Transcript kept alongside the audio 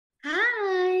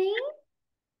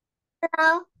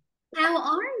Hello, How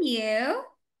are you?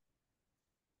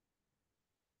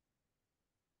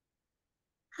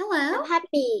 I'm Hello?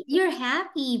 happy. You're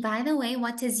happy. By the way,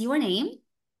 what is your name?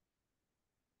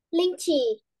 Linh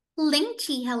Chi, Ling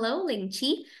Chi. Hello, Ling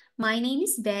Chi. My name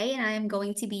is Bey, and I am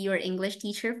going to be your English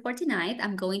teacher for tonight.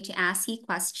 I'm going to ask you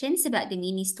questions about the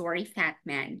mini story Fat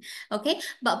Man. Okay,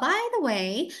 but by the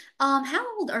way, how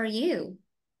old are you?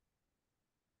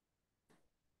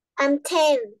 I'm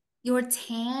 10. You're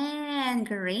 10.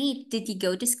 Great. Did you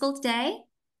go to school today?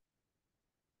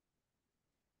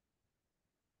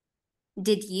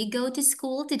 Did you go to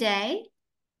school today?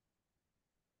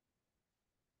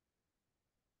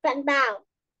 Bạn bảo,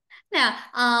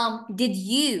 Now, did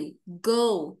you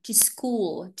go to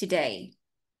school today?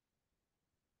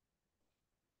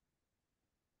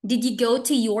 Did you go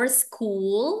to your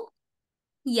school?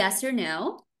 Yes or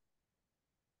no?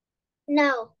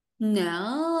 no,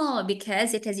 No,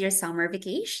 because it is your summer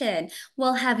vacation.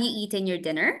 Well, have you eaten your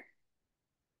dinner?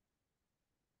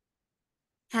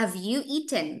 Have you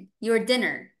eaten your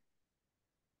dinner?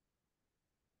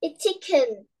 it's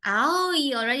chicken, Oh,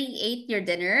 you already ate your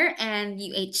dinner and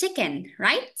you ate chicken,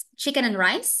 right? Chicken and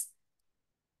rice?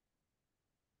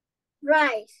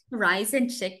 rice. Rice and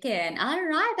chicken. All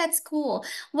right, that's cool.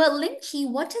 Well, Lynchy,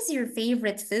 what is your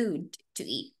favorite food to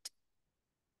eat?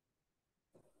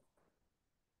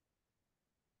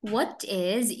 What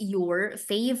is your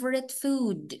favorite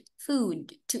food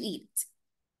to eat?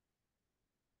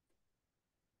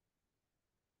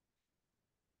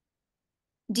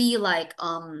 Do you like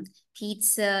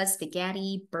pizza,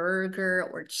 spaghetti, burger,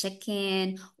 or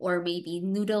chicken, or maybe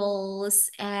noodles,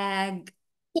 egg?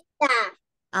 Pizza,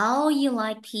 Oh, you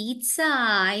like pizza.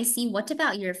 I see. What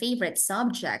about your favorite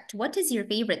subject? What is your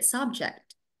favorite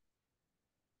subject?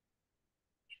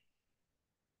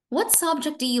 What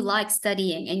subject do you like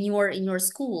studying in your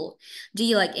school? Do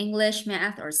you like English,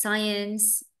 math, or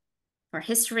science, or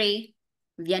history,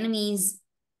 Vietnamese?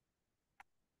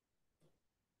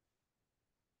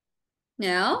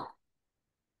 No?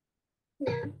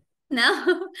 no.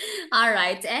 No? All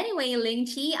right. Anyway,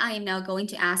 Lingchi, I am now going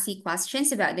to ask you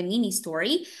questions about the mini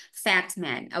story, Fat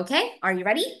Man. Okay? Are you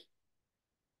ready?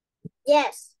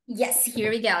 Yes, Yes, here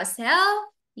we go. So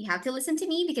you have to listen to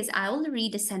me because I will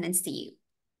read the sentence to you.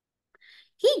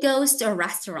 He goes to a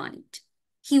restaurant.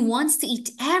 He wants to eat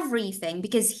everything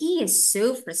because he is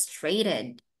so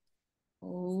frustrated.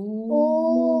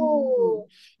 Oh. oh,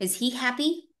 Is he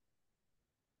happy?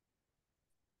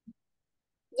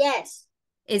 yes,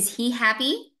 Is he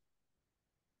happy?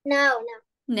 no, no,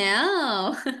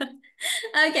 No.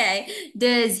 Okay.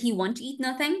 Does he want to eat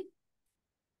nothing?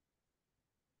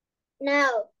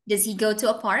 no, Does he go to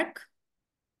a park?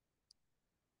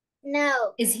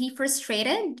 no, Is he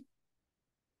frustrated?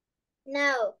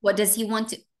 no, What does he want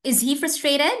to? Is he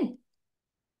frustrated?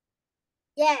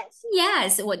 yes,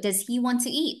 Yes. What does he want to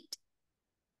eat?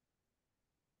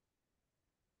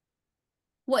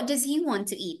 What does he want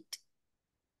to eat?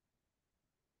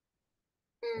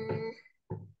 mm,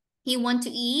 He want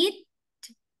to eat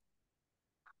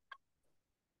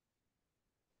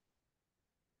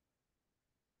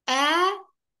e-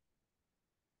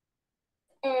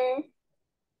 uh,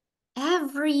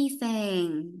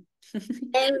 everything.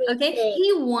 Okay, everything.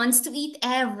 he wants to eat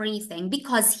everything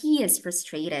because he is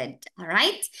frustrated. All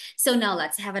right. So now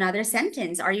let's have another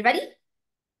sentence. Are you ready?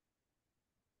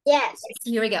 Yes,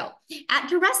 Here we go. At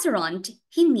the restaurant,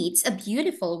 he meets a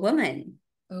beautiful woman.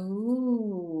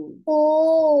 Oh.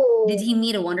 Did oh, he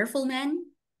meet a wonderful man?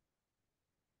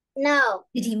 no,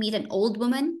 Did he meet an old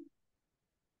woman?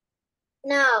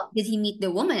 no, Did he meet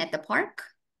the woman at the park?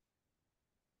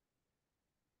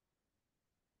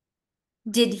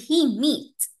 Did he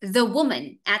meet the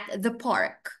woman at the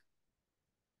park?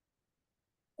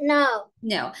 no,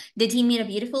 No. Did he meet a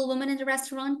beautiful woman in the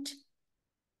restaurant?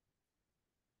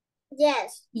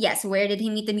 yes, Yes. Where did he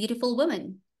meet the beautiful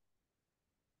woman?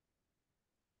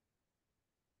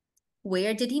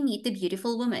 Where did he meet the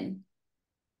beautiful woman?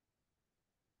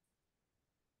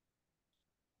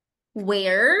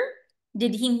 Where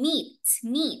did he meet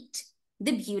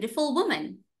the beautiful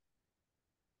woman?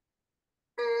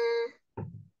 uh,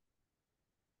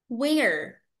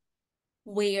 Where?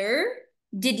 Where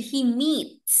did he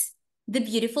meet the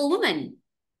beautiful woman?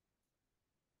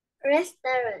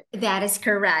 restaurant. That is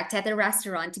correct. At the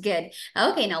restaurant. Good.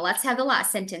 Okay, now let's have the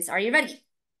last sentence. Are you ready?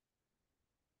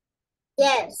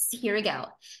 Yes, Here we go.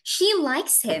 She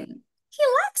likes him. He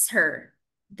likes her.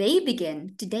 They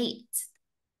begin to date.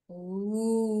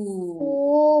 Ooh.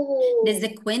 Does oh,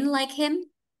 the queen like him?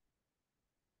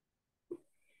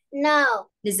 no,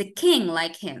 Does the king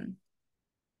like him?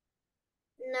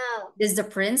 no, Does the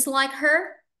prince like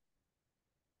her?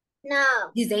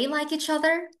 No. Do they like each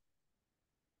other?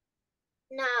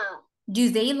 No. Do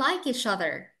they like each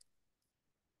other?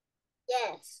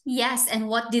 Yes. Yes, and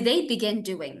what did they begin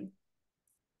doing?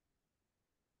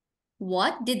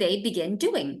 What did they begin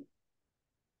doing?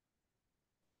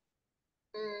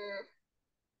 Mm,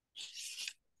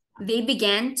 They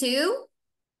began to,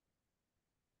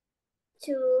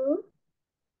 two.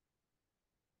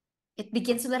 it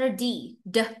begins with letter D.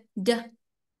 D, D.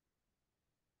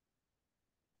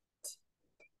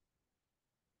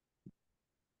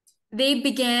 They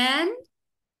began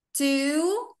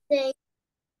to They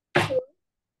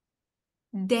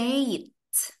date.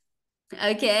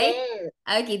 Okay.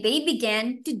 then. Okay, they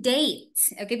began to date.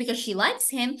 Okay, because she likes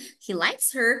him, he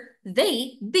likes her,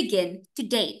 they begin to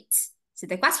date. So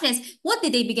the question is, what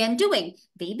did they begin doing?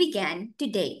 They began to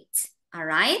date. All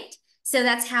right. So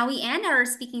that's how we end our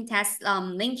speaking test,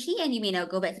 Ling Chi, and you may now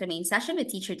go back to the main session with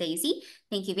Teacher Daisy.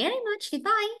 Thank you very much.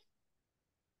 Goodbye.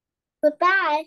 Goodbye.